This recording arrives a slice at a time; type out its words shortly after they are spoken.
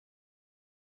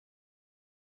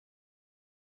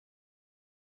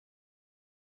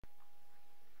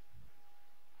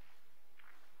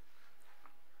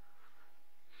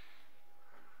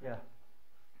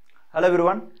Hello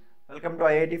everyone, welcome to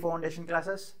IIT Foundation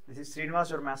classes. This is Srinivas,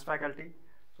 your maths faculty.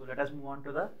 So let us move on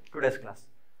to the today's class.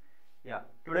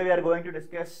 Today we are going to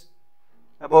discuss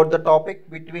about the topic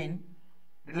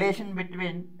relation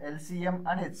between LCM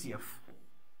and HCF.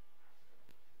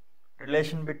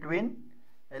 Relation between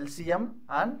LCM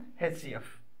and HCF.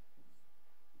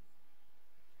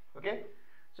 Okay.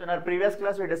 So in our previous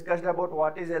class we discussed about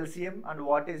what is LCM and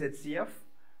what is HCF,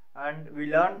 and we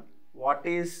learned what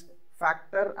is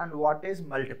factor and what is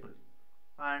multiple.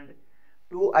 And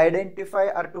to identify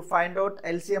or to find out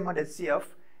LCM and HCF,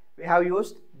 we have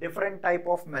used different type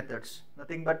of methods.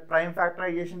 Nothing but prime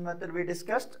factorization method we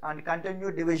discussed, and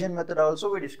continued division method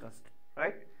also we discussed.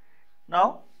 Right?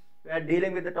 Now we are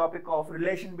dealing with the topic of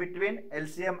relation between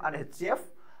LCM and HCF,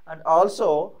 and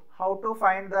also how to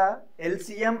find the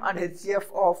LCM and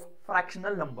HCF of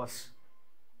fractional numbers.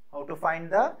 How to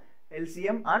find the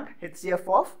LCM and HCF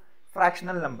of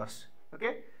fractional numbers.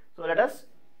 Okay, so let us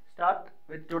start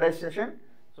with today's session.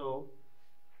 So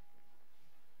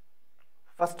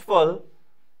first of all,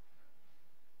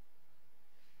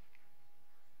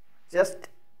 just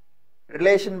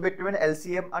relation between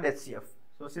LCM and HCF.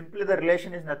 So simply the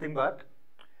relation is nothing but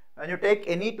when you take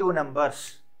any two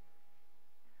numbers,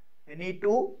 any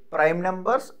two prime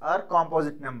numbers or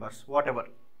composite numbers, whatever,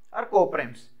 or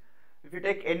co-primes. If you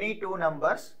take any two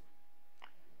numbers,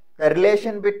 the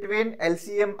relation between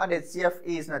LCM and HCF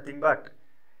is nothing but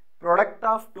product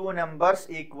of two numbers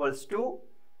equals to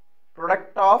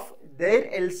product of their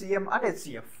LCM and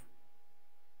HCF.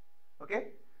 Okay,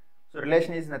 so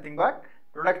relation is nothing but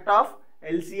product of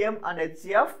LCM and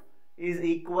HCF is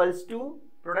equals to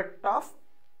product of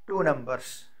two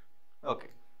numbers. Okay.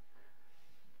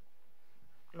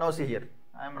 Now see here,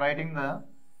 I am writing the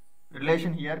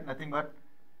relation here, nothing but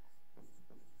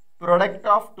product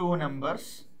of two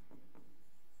numbers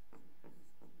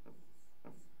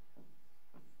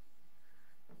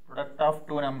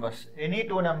any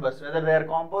two numbers, whether they are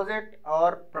composite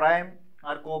or prime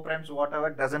or co-primes, whatever,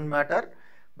 doesn't matter,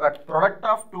 but product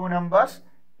of two numbers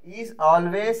is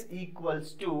always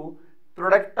equals to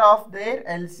product of their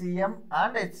LCM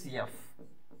and HCF.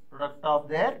 Product of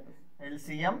their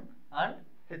LCM and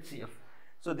HCF.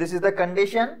 So this is the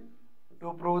condition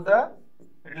to prove the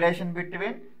relation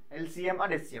between LCM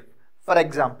and HCF. For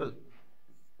example,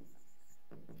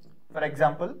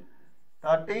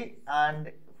 30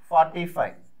 and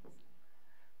 45.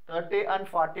 30 and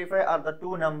 45 are the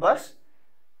two numbers.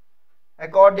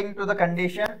 According to the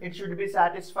condition, it should be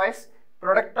satisfies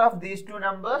product of these two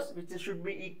numbers, which should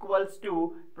be equals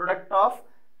to product of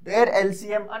their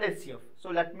LCM and HCF. So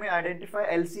let me identify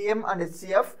LCM and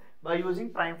HCF by using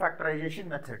prime factorization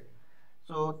method.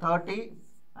 So 30,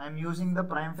 I am using the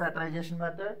prime factorization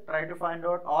method. Try to find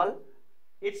out all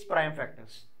its prime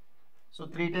factors. So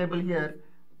 3 table here,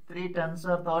 3 tens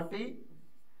are 30,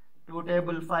 2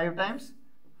 table 5 times,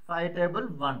 5 table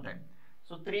 1 time.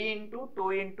 So 3 into 2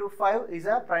 into 5 is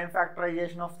a prime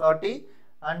factorization of 30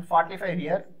 and 45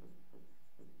 here.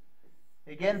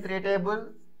 Again 3 table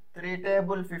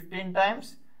 15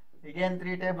 times, again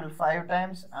 3 table 5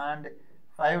 times, and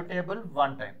 5 table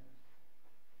 1 time.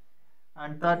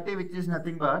 And 30, which is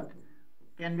nothing but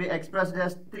can be expressed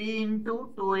as 3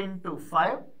 into 2 into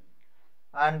 5,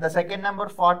 and the second number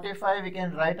 45 we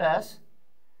can write as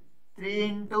 3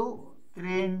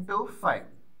 into 5.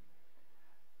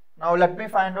 Now let me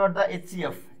find out the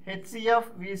HCF.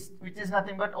 HCF which is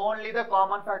nothing but only the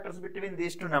common factors between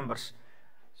these two numbers.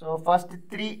 So first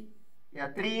 3,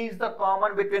 3 is the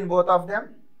common between both of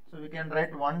them. So we can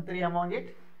write 1 3 among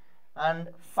it, and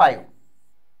 5.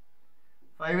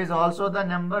 5 is also the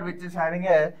number which is having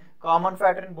a common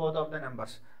factor in both of the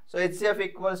numbers. So HCF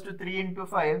equals to 3 into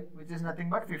 5, which is nothing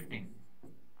but 15.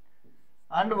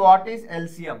 And what is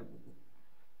LCM?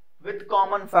 With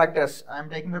common factors, I am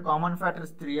taking the common factors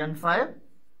 3 and 5,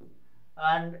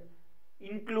 and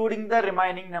including the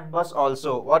remaining numbers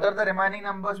also. What are the remaining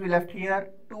numbers we left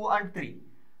here? 2 and 3.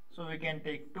 So we can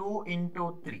take 2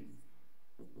 into 3.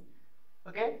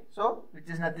 Okay, so which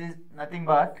is nothing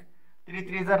but 3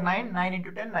 3s are 9, 9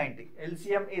 into 10, 90.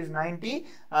 LCM is 90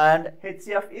 and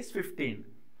HCF is 15.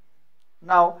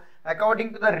 Now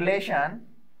according to this relation,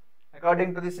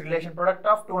 product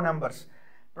of two numbers,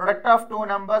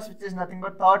 which is nothing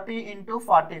but 30 into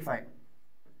 45,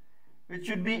 which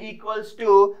should be equals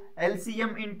to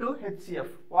LCM into HCF.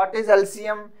 What is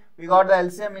LCM? We got the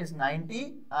LCM is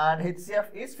 90 and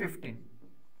HCF is 15.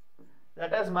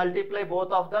 Let us multiply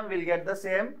both of them, we'll get the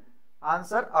same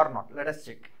answer or not. Let us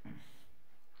check.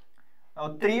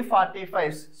 Now 3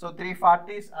 45s, so 3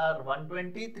 40s are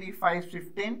 120, 3 5s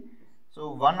 15,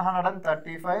 So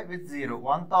 135 with 0.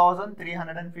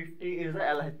 1350 is the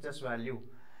LHS value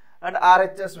and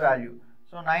RHS value.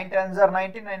 So 9 tens are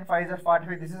 90, 9 5s are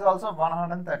 45. This is also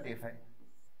 135.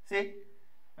 See,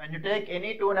 when you take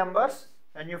any two numbers,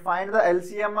 when you find the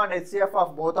LCM and HCF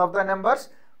of both of the numbers,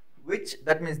 which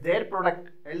that means their product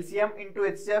LCM into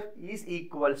HCF is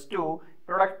equals to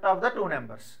product of the two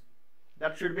numbers.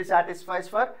 That should be satisfies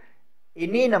for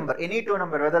any number, any two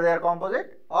number, whether they are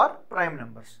composite or prime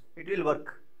numbers. It will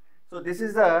work. So this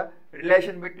is the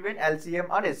relation between LCM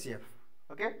and HCF.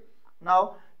 Okay.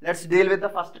 Now let's deal with the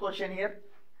first question here.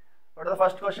 What is the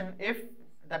first question? If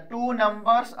the two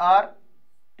numbers are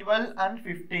 12 and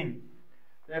 15,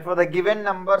 therefore the given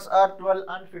numbers are 12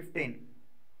 and 15.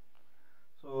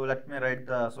 So let me write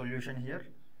the solution here.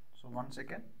 So 1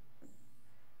 second.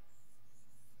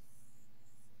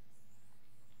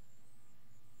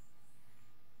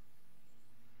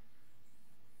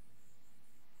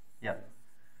 Yeah.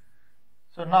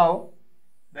 So now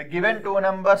the given two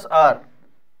numbers are,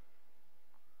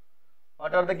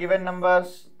 what are the given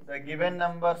numbers? The given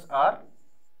numbers are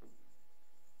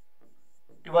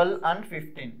 12 and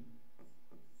 15.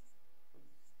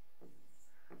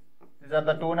 These are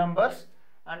the two numbers,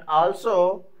 and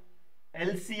also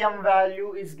LCM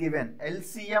value is given.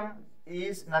 LCM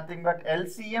is nothing but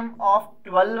LCM of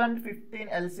 12 and 15.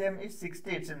 LCM is 60,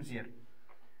 it seems here.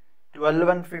 12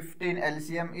 and 15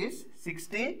 LCM is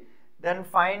 60. Then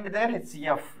find their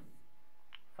HCF.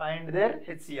 Find their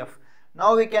HCF.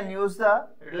 Now we can use the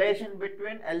relation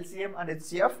between LCM and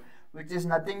HCF, which is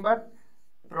nothing but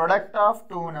product of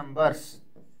two numbers.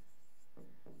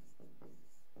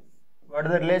 What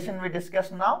is the relation we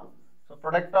discussed now? So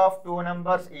product of two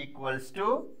numbers equals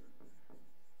to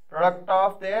product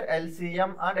of their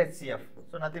LCM and HCF.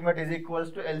 So nothing but is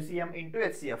equals to LCM into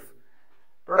HCF.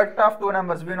 Product of two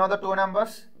numbers, we know the two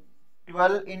numbers,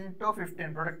 12 into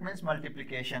 15, product means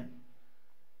multiplication.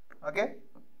 Okay.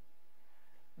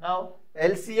 Now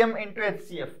LCM into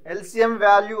HCF. LCM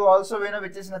value also we know,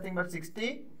 which is nothing but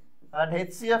 60, and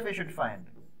HCF we should find.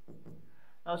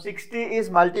 Now 60 is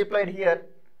multiplied here.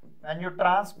 When you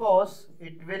transpose,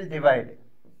 it will divide.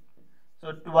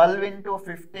 So 12 into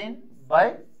 15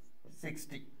 by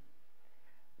 60.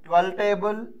 12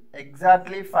 table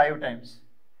exactly 5 times.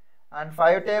 And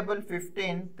 5 table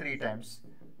 15 3 times.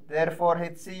 Therefore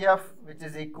HCF, which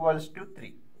is equals to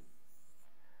 3.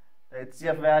 The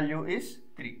HCF value is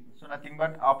 3. So nothing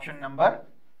but option number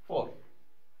 4.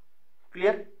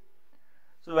 Clear?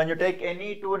 So when you take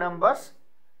any two numbers,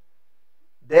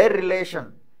 their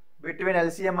relation between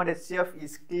LCM and HCF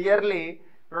is clearly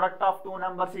product of two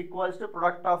numbers equals to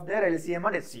product of their LCM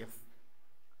and HCF.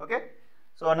 Okay.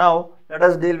 So now let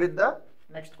us deal with the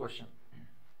next question.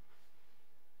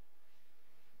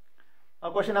 Now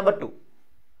question number 2.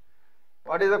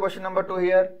 What is the question number 2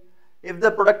 here? If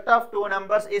the product of two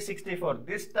numbers is 64,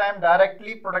 this time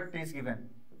directly product is given.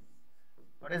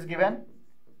 What is given?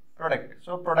 Product.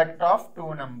 So product of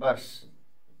two numbers.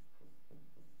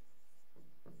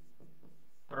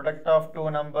 Product of two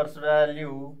numbers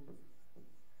value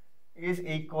is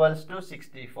equals to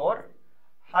 64,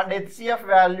 and HCF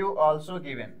value also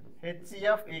given.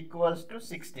 HCF equals to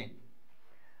 16.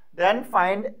 Then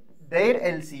find their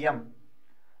LCM.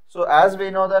 So as we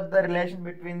know that the relation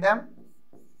between them,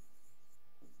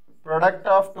 product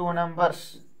of two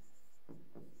numbers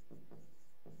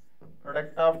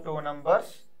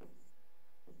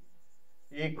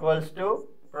equals to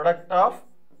product of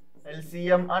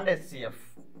LCM and HCF.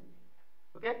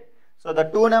 Okay. So the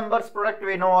two numbers product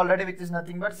we know already, which is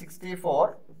nothing but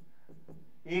 64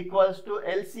 equals to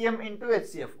LCM into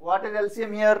HCF. What is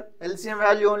LCM here? LCM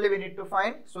value only we need to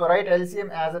find. So write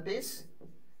LCM as it is,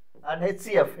 and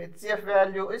HCF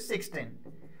value is 16.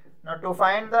 Now to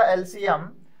find the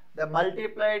LCM, the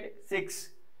multiplied 6,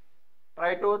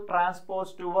 try to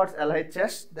transpose towards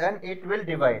LHS, then it will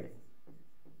divide.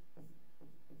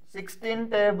 16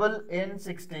 table in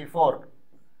 64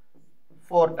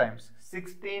 4 times.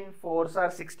 16 4s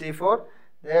are 64.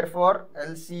 Therefore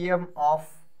LCM of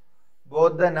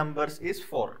both the numbers is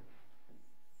 4.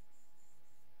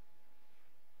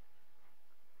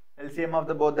 LCM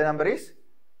of both the number is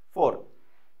 4.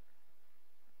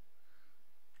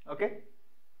 Okay.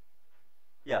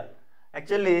 Yeah.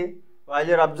 Actually, while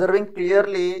you are observing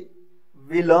clearly,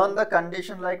 we learn the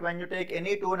condition like when you take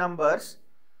any two numbers,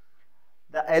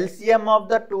 the LCM of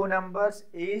the two numbers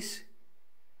is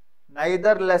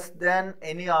neither less than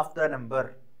any of the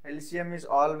number. LCM is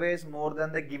always more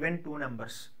than the given two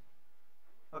numbers.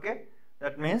 Okay.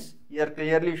 That means here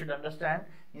clearly you should understand,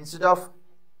 instead of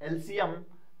LCM,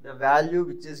 the value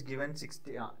which is given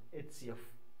 60 HCF.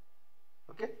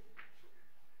 Okay.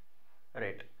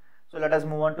 rate. So let us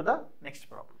move on to the next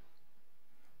problem.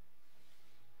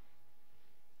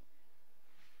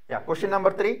 Yeah, question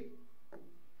number 3.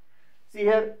 See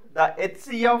here, the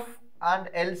HCF and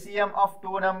LCM of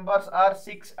two numbers are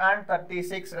 6 and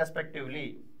 36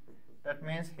 respectively. That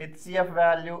means HCF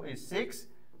value is 6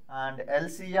 and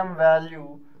LCM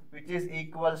value which is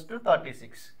equals to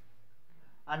 36.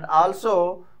 And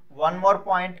also one more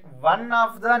point, one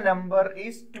of the number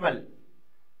is 12.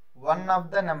 One of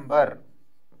the number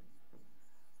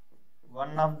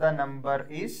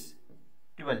is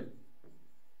 12.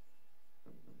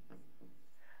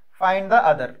 Find the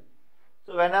other.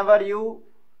 So whenever you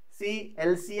see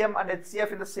LCM and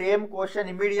HCF in the same question,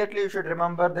 immediately you should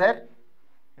remember their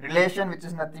relation, which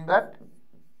is nothing but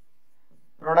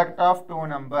product of two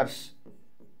numbers.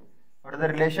 What is the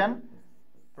relation?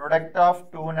 Product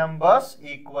of two numbers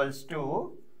equals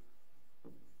to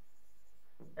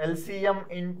LCM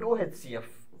into HCF.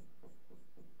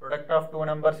 Product of two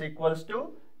numbers equals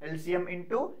to LCM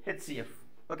into HCF.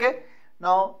 Okay.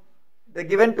 Now the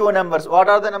given two numbers. What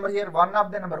are the numbers here? One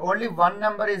of the number. Only one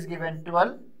number is given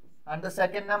 12 and the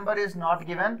second number is not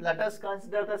given. Let us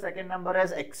consider the second number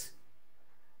as x.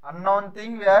 Unknown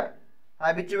thing we are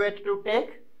habituated to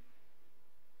take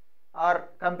or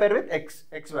compare with x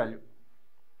value.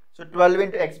 So 12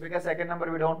 into x, because second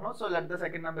number we don't know. So let the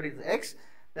second number is x.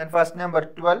 Then first number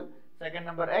 12, second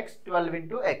number x, 12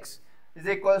 into x is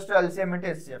equals to LCM into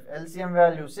HCF. LCM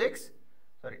value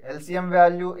LCM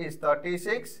value is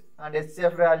 36 and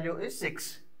HCF value is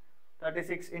 6.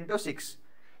 36 into 6.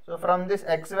 So from this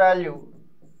x value,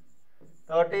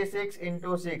 36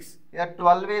 into 6, here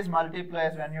 12 is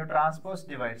multiplies when you transpose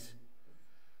divides.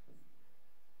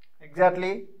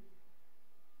 Exactly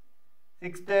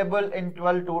 6 table in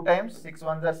 12 2 times, 6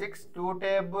 ones are 6, 2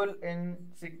 table in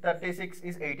 36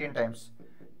 is 18 times.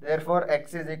 Therefore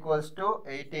x is equals to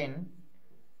 18.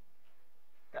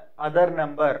 The other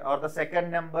number or the second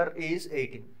number is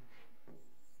 18.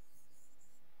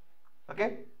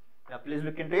 Okay, yeah, please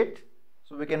look into it.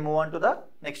 So we can move on to the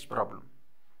next problem.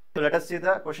 So let us see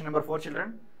the question number 4,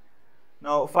 children.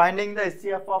 Now finding the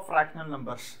HCF of fractional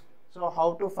numbers. So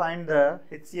how to find the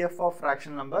HCF of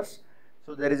fractional numbers?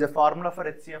 So there is a formula for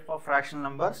HCF of fractional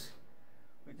numbers,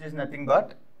 which is nothing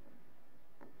but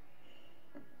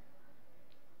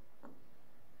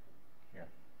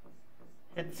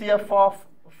HCF of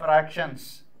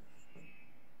fractions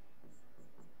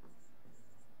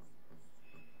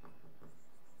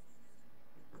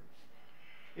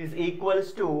is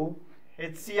equals to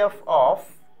HCF of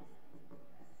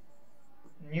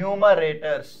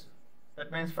numerators.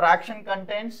 That means fraction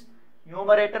contains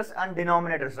numerators and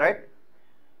denominators, right?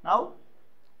 Now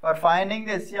for finding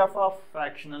the HCF of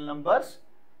fractional numbers,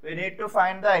 we need to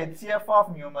find the HCF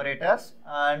of numerators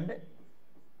and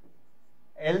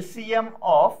LCM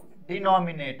of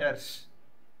denominators.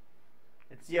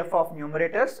 HCF of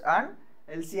numerators and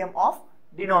LCM of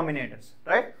denominators,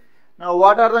 right? Now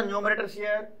what are the numerators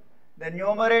here? The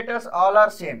numerators all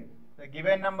are same. The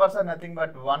given numbers are nothing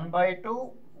but 1 by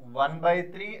 2, 1 by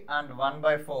 3 and 1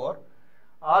 by 4.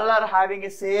 All are having a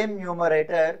same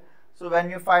numerator. So when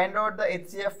you find out the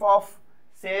HCF of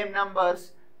same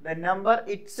numbers, the number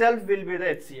itself will be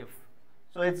the HCF.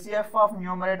 So HCF of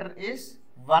numerator is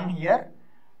 1 here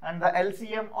and the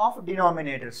LCM of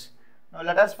denominators. Now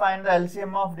let us find the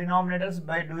LCM of denominators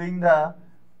by doing the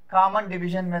common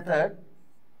division method.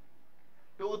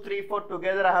 2, 3, 4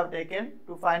 together I have taken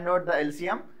to find out the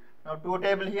LCM. Now 2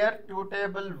 table here, 2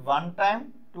 table 1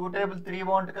 time, 2 table 3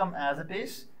 won't come as it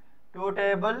is, 2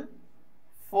 table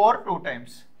 4 2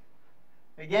 times.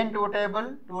 Again 2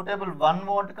 table 1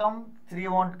 won't come, 3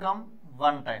 won't come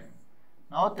 1 time.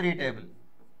 Now 3 table.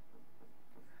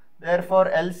 Therefore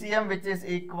LCM, which is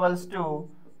equals to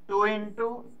 2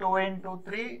 into 2 into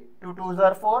 3, 2 2s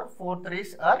are 4, 4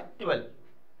 3s are 12.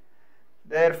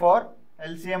 Therefore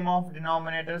LCM of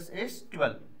denominators is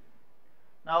 12.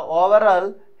 Now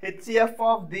overall HCF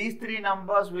of these three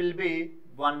numbers will be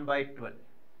 1 by 12.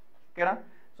 Okay, na?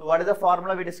 So what is the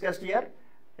formula we discussed here?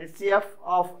 HCF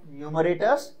of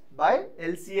numerators by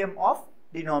LCM of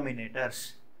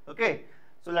denominators. Okay,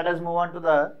 so let us move on to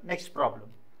the next problem.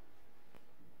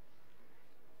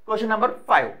 Question number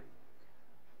 5.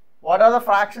 What are the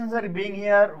fractions that are being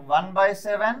here? 1 by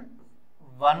 7,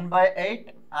 1 by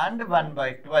 8 and 1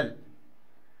 by 12.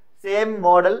 Same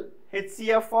model,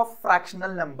 HCF of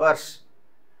fractional numbers.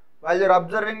 While you are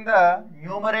observing the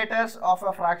numerators of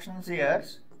a fractions here,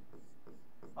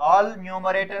 all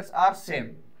numerators are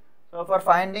same. So for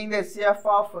finding the HCF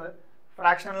of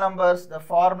fractional numbers, the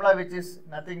formula which is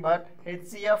nothing but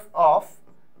HCF of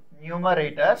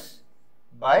numerators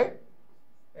by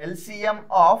LCM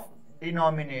of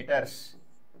denominators.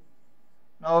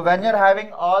 Now when you are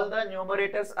having all the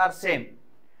numerators are same,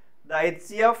 the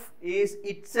HCF is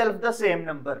itself the same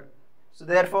number. So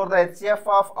therefore the HCF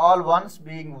of all ones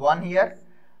being 1 here,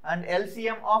 and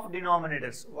LCM of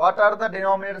denominators. What are the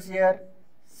denominators here?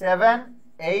 7,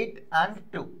 8 and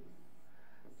 2.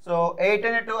 So 8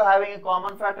 and 2 having a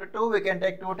common factor 2, we can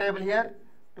take 2 table here.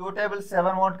 2 table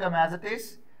 7 won't come as it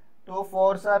is. 2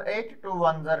 4s are 8, 2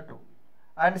 1s are 2.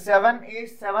 And 7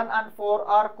 and 4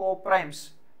 are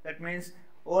co-primes. That means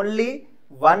only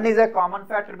 1 is a common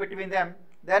factor between them.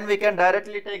 Then we can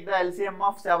directly take the LCM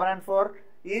of 7 and 4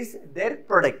 is their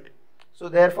product. So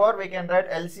therefore we can write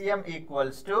LCM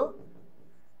equals to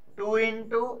 2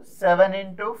 into 7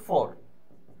 into 4.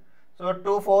 So 2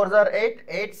 4s are 8,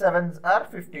 8 7s are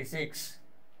 56.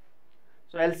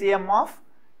 So LCM of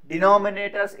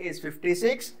denominators is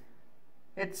 56.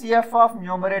 HCF of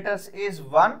numerators is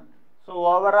 1. So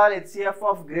overall HCF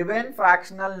of given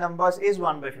fractional numbers is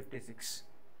 1 by 56.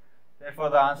 Therefore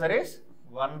the answer is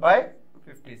 1 by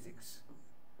 56.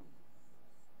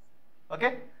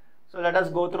 Okay. So let us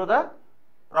go through the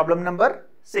problem number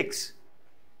 6.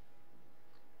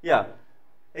 Yeah.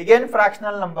 Again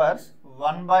fractional numbers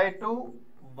 1 by 2,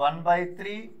 1 by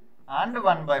 3 and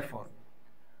 1 by 4.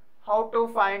 How to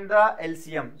find the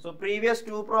LCM? So previous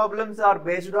two problems are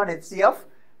based on HCF.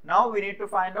 Now we need to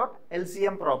find out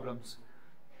LCM problems.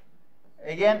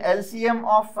 Again LCM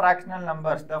of fractional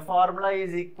numbers. The formula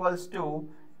is equals to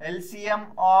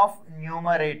LCM of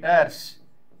numerators.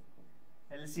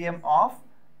 LCM of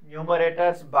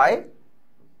numerators by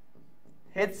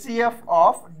HCF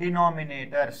of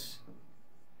denominators.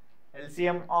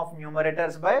 LCM of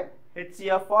numerators by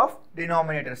HCF of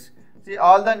denominators. See,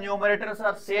 all the numerators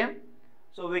are same.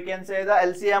 So we can say the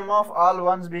LCM of all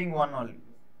ones being 1 only.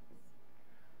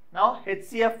 Now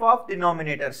HCF of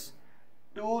denominators.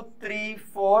 2, 3,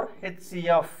 4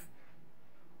 HCF.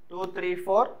 2, 3,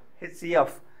 4 HCF.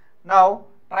 Now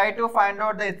try to find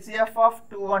out the HCF of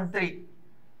 2 and 3.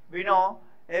 We know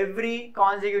every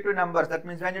consecutive numbers. That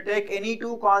means when you take any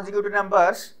two consecutive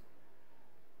numbers,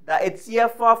 the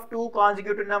HCF of two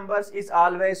consecutive numbers is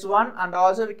always 1, and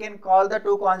also we can call the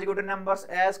two consecutive numbers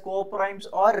as co-primes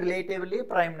or relatively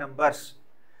prime numbers.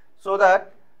 So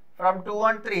that from 2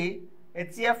 and 3,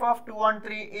 HCF of 2 and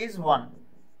 3 is 1.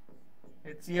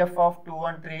 HCF of 2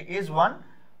 and 3 is 1,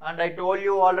 and I told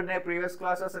you already in a previous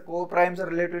class as a co-primes or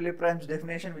relatively primes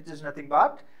definition, which is nothing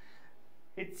but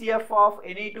HCF of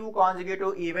any two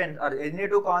consecutive events or any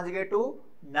two consecutive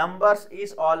numbers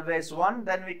is always 1.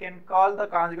 Then we can call the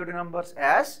consecutive numbers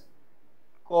as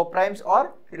co-primes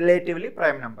or relatively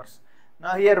prime numbers.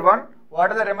 Now here 1,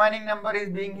 what are the remaining number is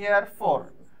being here?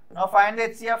 4. Now find the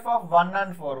HCF of 1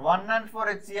 and 4. 1 and 4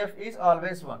 HCF is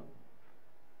always 1.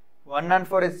 1 and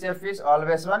 4 HCF is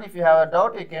always 1. If you have a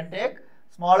doubt, you can take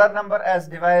smaller number as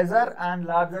divisor and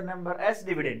larger number as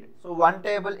dividend. So 1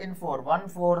 table in 4. 1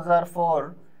 4s are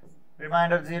 4.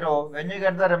 Remainder 0. When you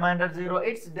get the remainder 0,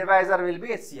 its divisor will be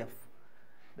HCF.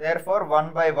 Therefore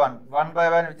 1 by 1. 1 by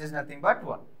 1 which is nothing but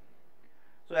 1.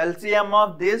 So LCM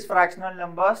of these fractional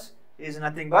numbers is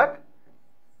nothing but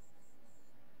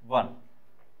 1.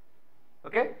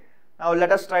 Okay. Now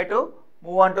let us try to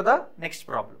move on to the next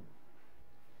problem.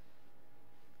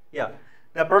 Yeah.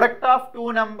 The product of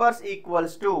two numbers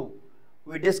equals to,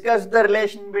 we discussed the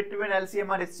relation between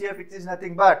LCM and HCF, which is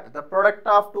nothing but the product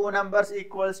of two numbers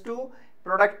equals to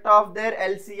product of their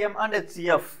LCM and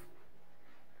HCF.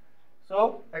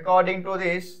 So according to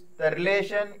this, the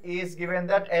relation is given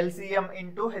that LCM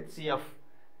into HCF.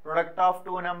 Product of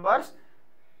two numbers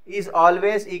is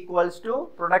always equals to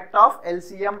product of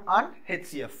LCM and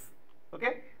HCF.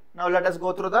 Okay. Now let us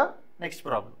go through the next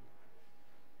problem.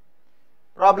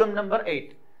 Problem number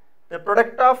 8. The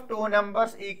product of two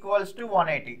numbers equals to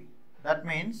 180. That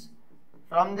means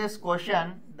from this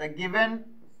question, the given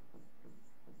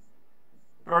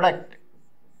product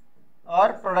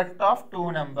or product of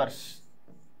two numbers.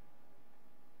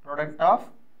 Product of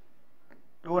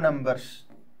two numbers.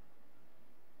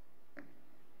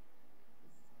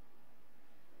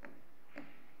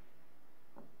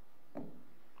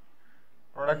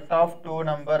 Product of two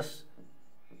numbers.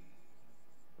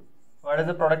 What is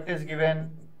the product is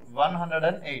given?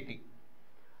 180.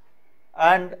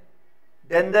 And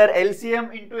then their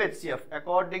LCM into HCF.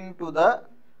 According to the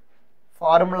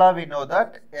formula, we know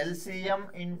that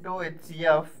LCM into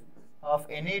HCF of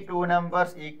any two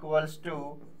numbers equals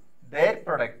to their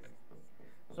product.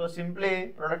 So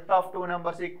simply product of two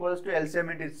numbers equals to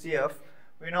LCM into HCF.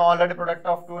 We know already product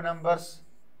of two numbers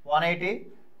 180.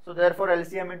 So therefore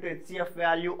LCM into HCF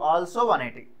value also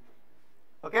 180.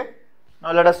 Okay.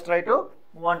 Now let us try to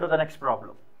move on to the next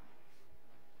problem.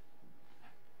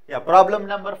 Yeah, problem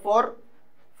number 4.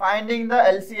 Finding the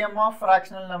LCM of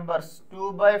fractional numbers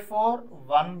 2 by 4,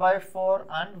 1 by 4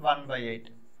 and 1 by 8.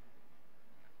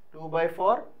 2 by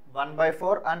 4, 1 by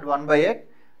 4 and 1 by 8.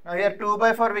 Now here 2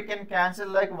 by 4 we can cancel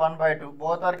like 1 by 2.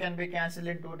 Both are can be cancelled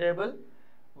in 2 table.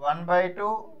 1 by 2,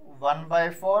 1 by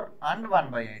 4 and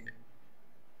 1 by 8.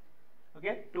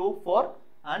 Okay, 2, 4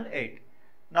 and 8.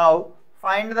 Now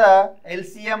find the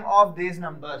LCM of these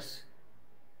numbers.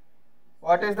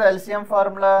 What is the LCM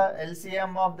formula?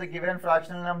 LCM of the given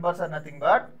fractional numbers are nothing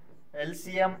but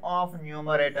LCM of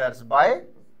numerators by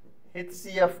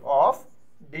HCF of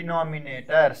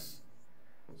denominators.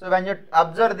 So when you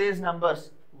observe these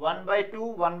numbers 1 by 2,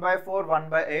 1 by 4, 1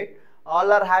 by 8,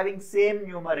 all are having same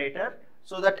numerator.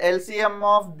 So that LCM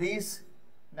of these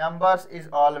numbers is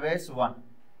always 1.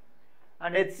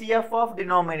 And HCF of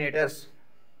denominators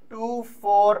 2,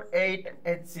 4, 8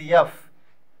 HCF.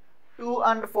 2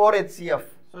 and 4 HCF.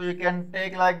 So you can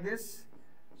take like this.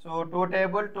 So 2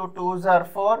 table, 2 2s are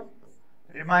 4,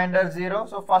 remainder 0.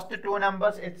 So first 2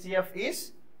 numbers HCF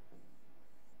is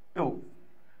 2.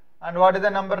 And what is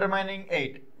the number remaining?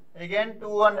 8. Again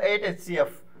 2 and 8 HCF.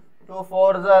 2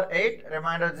 4s are 8,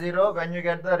 remainder 0. When you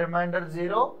get the remainder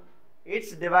 0,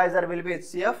 its divisor will be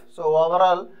HCF. So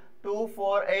overall 2,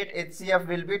 4, 8 HCF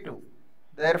will be 2.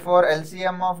 Therefore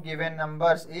LCM of given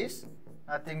numbers is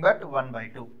nothing but 1 by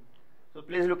 2. So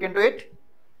please look into it.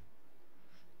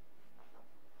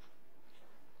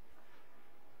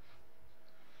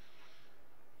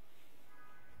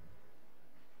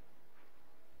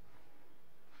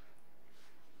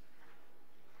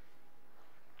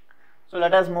 So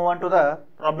let us move on to the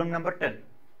problem number 10.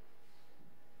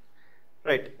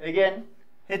 Right, again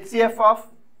HCF of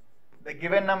the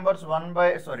given numbers 2, 1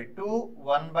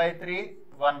 by 3,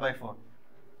 1 by 4.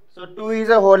 So 2 is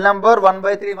a whole number, 1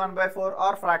 by 3, 1 by 4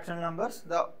 are fractional numbers.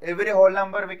 Every whole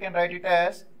number we can write it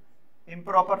as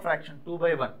improper fraction 2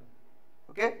 by 1.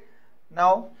 Okay.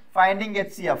 Now finding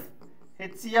HCF.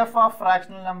 HCF of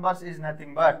fractional numbers is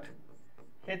nothing but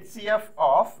HCF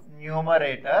of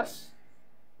numerators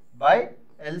by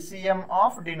LCM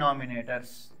of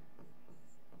denominators.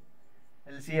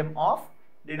 LCM of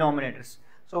denominators.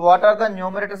 So what are the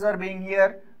numerators are being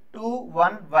here? 2,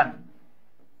 1, 1.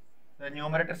 The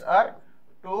numerators are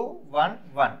 2, 1,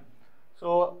 1.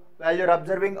 So while you are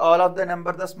observing all of the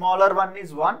number, the smaller one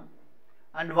is 1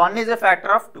 and 1 is a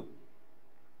factor of 2.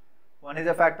 1 is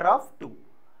a factor of 2.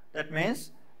 That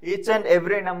means each and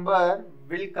every number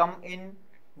will come in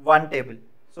one table.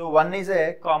 So 1 is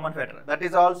a common factor. That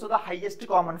is also the highest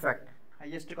common factor.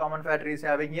 Highest common factor is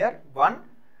having here 1.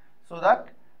 So that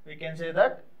we can say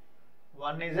that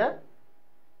 1 is a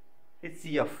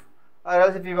HCF. Or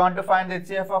else if you want to find the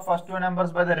HCF of first 2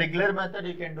 numbers by the regular method,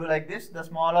 you can do like this. The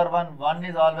smaller one, 1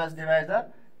 is always divisor.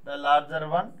 The larger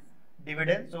one,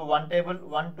 dividend. So 1 table,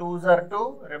 1 2s are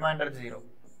 2, remainder 0.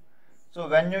 So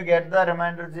when you get the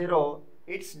remainder 0,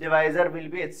 its divisor will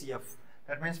be HCF.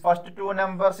 That means first 2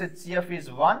 numbers HCF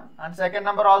is 1 and second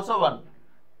number also 1.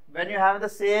 When you have the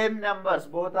same numbers,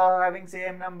 both are having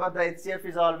same number, the HCF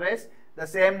is always the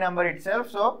same number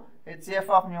itself. So HCF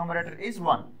of numerator is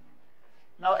 1.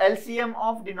 Now LCM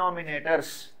of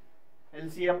denominators.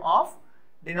 LCM of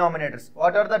denominators.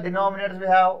 What are the denominators we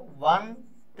have? 1,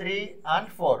 3 and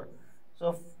 4.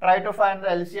 So try to find the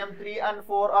LCM. 3 and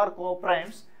 4 are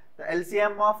co-primes. The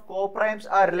LCM of co-primes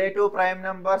are relative prime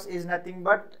numbers is nothing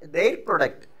but their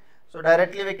product. So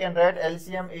directly we can write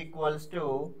LCM equals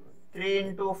to 3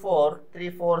 into 4,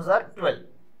 3 4s are 12.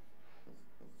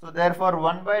 So therefore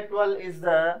 1 by 12 is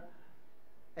the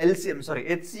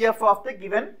HCF of the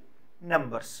given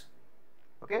numbers.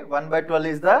 Okay, 1 by 12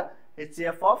 is the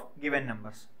HCF of given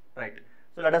numbers. Right.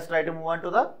 So let us try to move on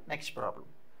to the next problem.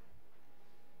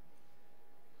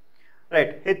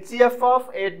 Right, HCF of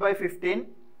 8 by 15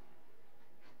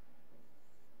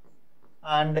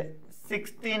 and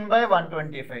 16 by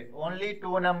 125. Only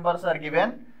 2 numbers are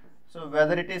given. So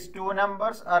whether it is 2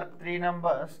 numbers or 3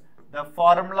 numbers, the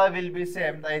formula will be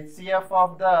same. The HCF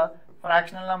of the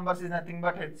fractional numbers is nothing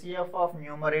but HCF of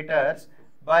numerators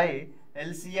by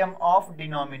LCM of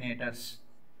denominators.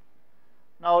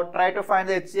 Now try to find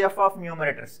the HCF of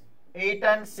numerators. 8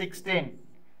 and 16.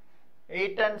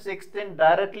 8 and 16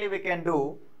 directly we can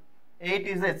do 8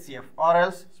 is HCF, or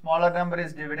else smaller number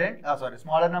is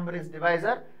smaller number is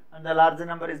divisor and the larger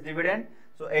number is dividend.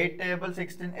 So 8 table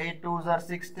 16, 8 2s are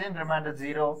 16, remainder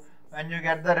 0. When you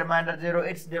get the remainder 0,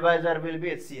 its divisor will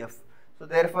be HCF. So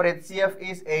therefore HCF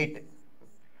is 8.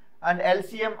 And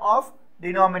LCM of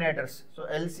denominators. So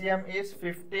LCM is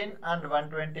 15 and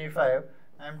 125.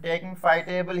 I am taking 5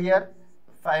 table here.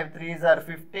 5 3s are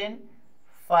 15.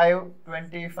 5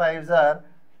 25s are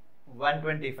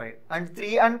 125. And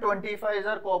 3 and 25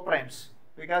 are co-primes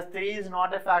because 3 is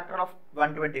not a factor of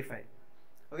 125.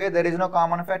 Okay, there is no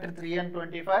common factor 3 and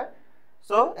 25.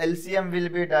 So LCM will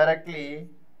be directly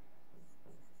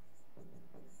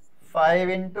 5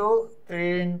 into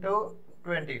 3 into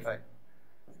 25.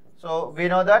 So we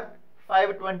know that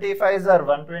 5 25s are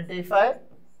 125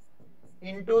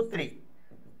 into 3.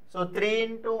 So 3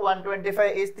 into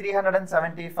 125 is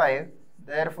 375.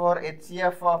 Therefore,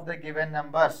 HCF of the given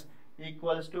numbers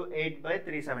equals to 8 by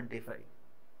 375.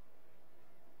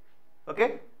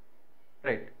 Okay?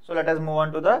 Right. So let us move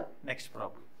on to the next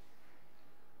problem.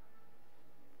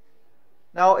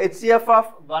 Now HCF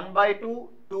of 1 by 2,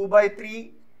 2 by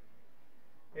 3,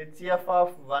 HCF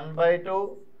of 1 by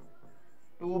 2,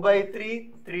 2 by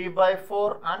 3, 3 by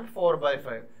 4 and 4 by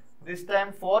 5. This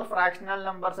time 4 fractional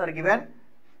numbers are given.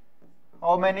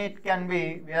 How many it can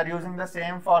be? We are using the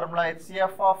same formula.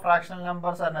 HCF of fractional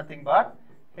numbers are nothing but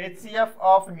HCF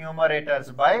of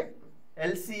numerators by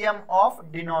LCM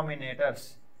of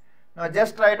denominators. Now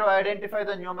just try to identify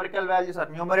the numerical values or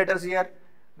numerators here.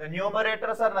 The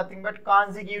numerators are nothing but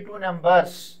consecutive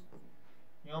numbers.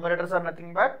 Numerators are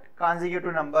nothing but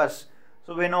consecutive numbers.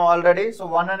 So we know already. So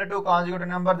 1 and 2 consecutive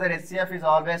numbers, their HCF is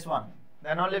always 1.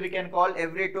 Then only we can call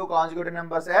every 2 consecutive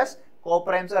numbers as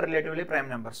co-primes or relatively prime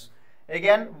numbers.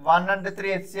 Again 1 and 3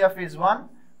 HCF is 1,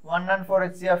 1 and 4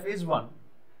 HCF is 1.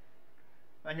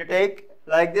 When you take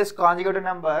like this consecutive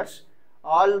numbers,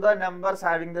 all the numbers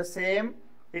having the same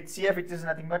HCF, which is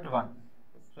nothing but 1.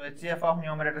 So HCF of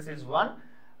numerators is 1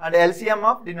 and LCM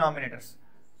of denominators.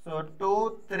 So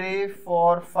 2, 3,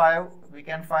 4, 5 we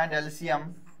can find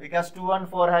LCM because 2 and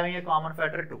 4 having a common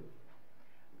factor 2.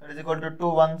 That is equal to 2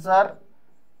 ones are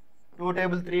 2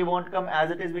 table 3 won't come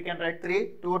as it is, we can write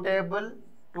 3, 2 table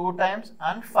 2 times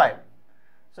and 5.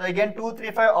 So again 2,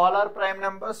 3, 5 all are prime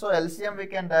numbers. So LCM we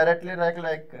can directly write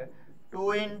like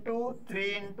 2 into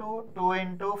 3 into 2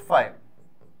 into 5.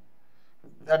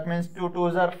 That means 2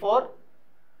 2s are 4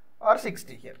 or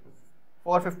 60 here.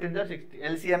 4 15s are 60.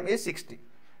 LCM is 60.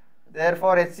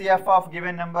 Therefore HCF of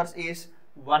given numbers is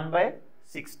 1 by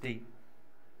 60.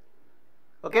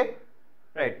 Okay?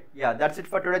 Right. Yeah, that's it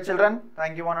for today, children.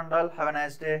 Thank you one and all. Have a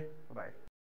nice day.